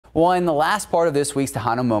Well, in the last part of this week's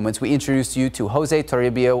Tejano Moments, we introduced you to Jose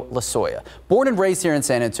Toribio Lozoya. Born and raised here in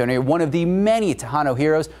San Antonio, one of the many Tejano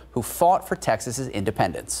heroes who fought for Texas's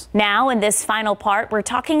independence. Now, in this final part, we're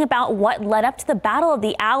talking about what led up to the Battle of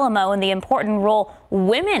the Alamo and the important role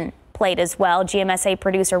women played as well. GMSA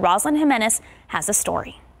producer Roslyn Jimenez has a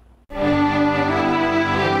story.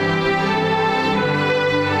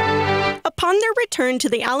 Upon their return to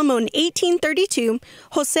the Alamo in 1832,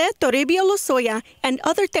 Jose Toribio Lozoya and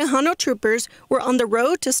other Tejano troopers were on the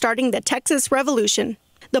road to starting the Texas Revolution.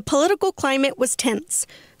 The political climate was tense.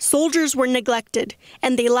 Soldiers were neglected,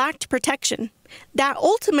 and they lacked protection. That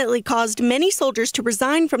ultimately caused many soldiers to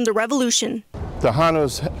resign from the revolution.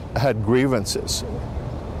 Tejanos had grievances.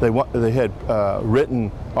 They had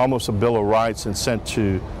written almost a Bill of Rights and sent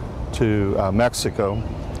to Mexico,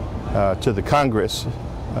 to the Congress,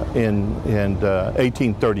 in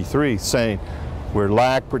 1833, saying we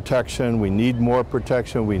lack protection, we need more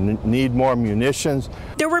protection, we need more munitions.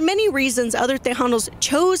 There were many reasons other Tejanos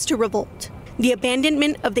chose to revolt. The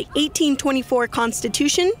abandonment of the 1824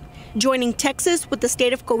 Constitution, joining Texas with the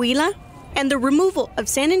state of Coahuila, and the removal of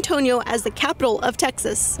San Antonio as the capital of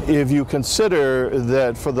Texas. If you consider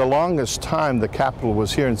that for the longest time the capital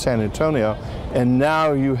was here in San Antonio, and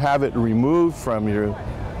now you have it removed from you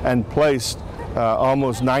and placed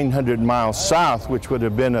almost 900 miles south, which would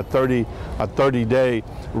have been a 30-day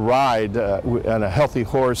ride and a healthy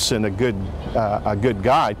horse and a good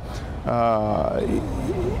guide.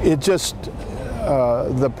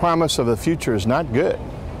 The promise of the future is not good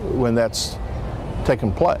when that's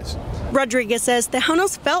taken place. Rodriguez says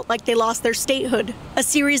Tejanos felt like they lost their statehood. A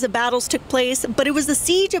series of battles took place, but it was the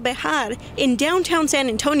siege of Bejar in downtown San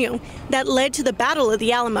Antonio that led to the Battle of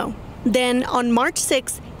the Alamo. Then, on March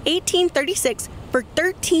 6, 1836, for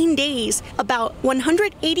 13 days, about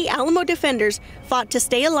 180 Alamo defenders fought to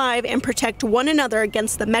stay alive and protect one another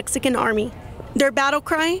against the Mexican army. Their battle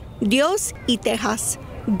cry, Dios y Texas,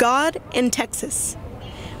 God and Texas.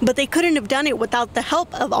 But they couldn't have done it without the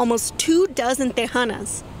help of almost 24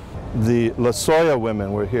 Tejanas. The Lozoya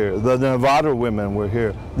women were here, the Nevada women were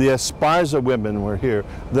here, the Esparza women were here,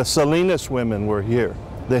 the Salinas women were here.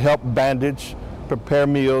 They helped bandage, prepare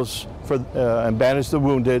meals and bandage the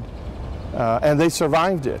wounded, and they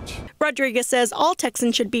survived it. Rodriguez says all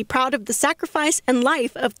Texans should be proud of the sacrifice and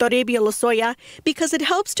life of Toribio Lozoya because it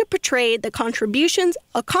helps to portray the contributions,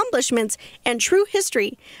 accomplishments, and true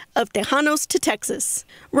history of Tejanos to Texas.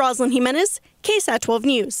 Roslyn Jimenez, Ksat 12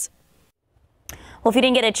 News. Well, if you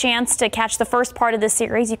didn't get a chance to catch the first part of this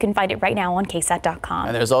series, you can find it right now on ksat.com.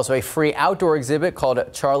 And there's also a free outdoor exhibit called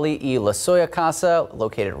Charlie E. Lozoya Casa,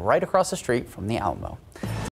 located right across the street from the Alamo.